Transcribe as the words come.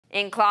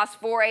In Class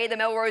 4A, the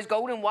Melrose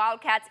Golden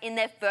Wildcats in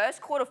their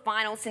first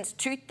quarterfinal since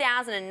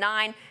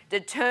 2009,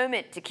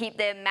 determined to keep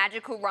their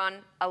magical run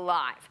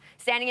alive.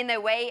 Standing in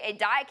their way, a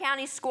Dyer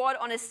County squad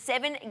on a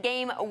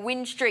 7-game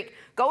win streak.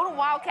 Golden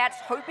Wildcats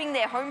hoping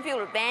their home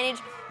field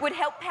advantage would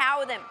help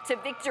power them to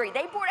victory.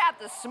 They brought out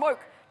the smoke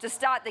to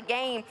start the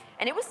game,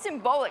 and it was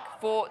symbolic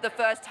for the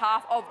first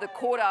half of the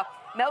quarter.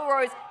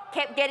 Melrose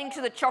kept getting to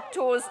the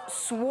Choctaws,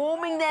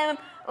 swarming them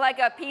like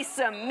a piece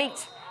of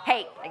meat.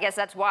 Hey, I guess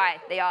that's why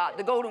they are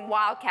the Golden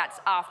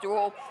Wildcats after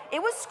all.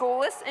 It was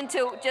scoreless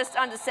until just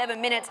under 7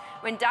 minutes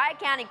when Dyer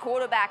County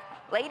quarterback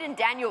Layden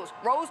Daniels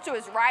rolls to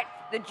his right.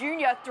 The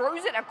junior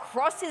throws it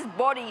across his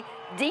body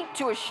deep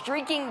to a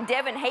streaking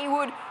Devin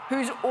Haywood,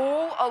 who's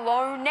all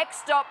alone.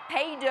 Next stop,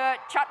 pay dirt,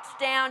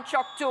 touchdown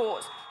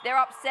Choctaws. They're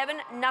up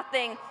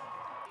 7-0.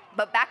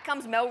 But back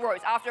comes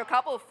Melrose after a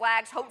couple of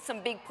flags, holds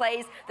some big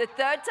plays. The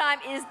third time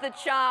is the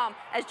charm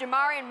as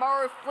Jamarian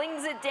Morrow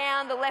flings it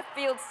down the left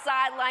field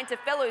sideline to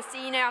fellow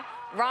senior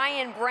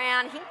Ryan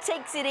Brown. He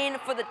takes it in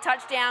for the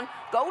touchdown.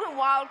 Golden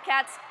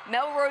Wildcats,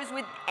 Melrose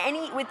with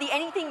the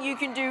anything you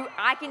can do,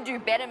 I can do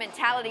better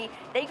mentality.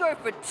 They go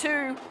for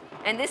 2,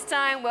 and this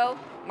time, well,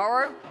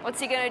 Morrow, what's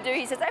he going to do?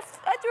 He says,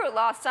 I threw it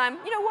last time.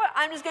 You know what?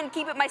 I'm just going to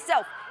keep it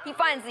myself. He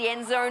finds the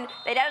end zone.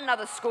 They'd add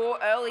another score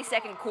early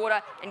second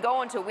quarter and go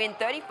on to win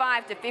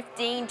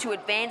 35-15 to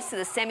advance to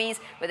the semis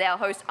with our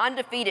host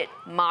undefeated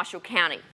Marshall County.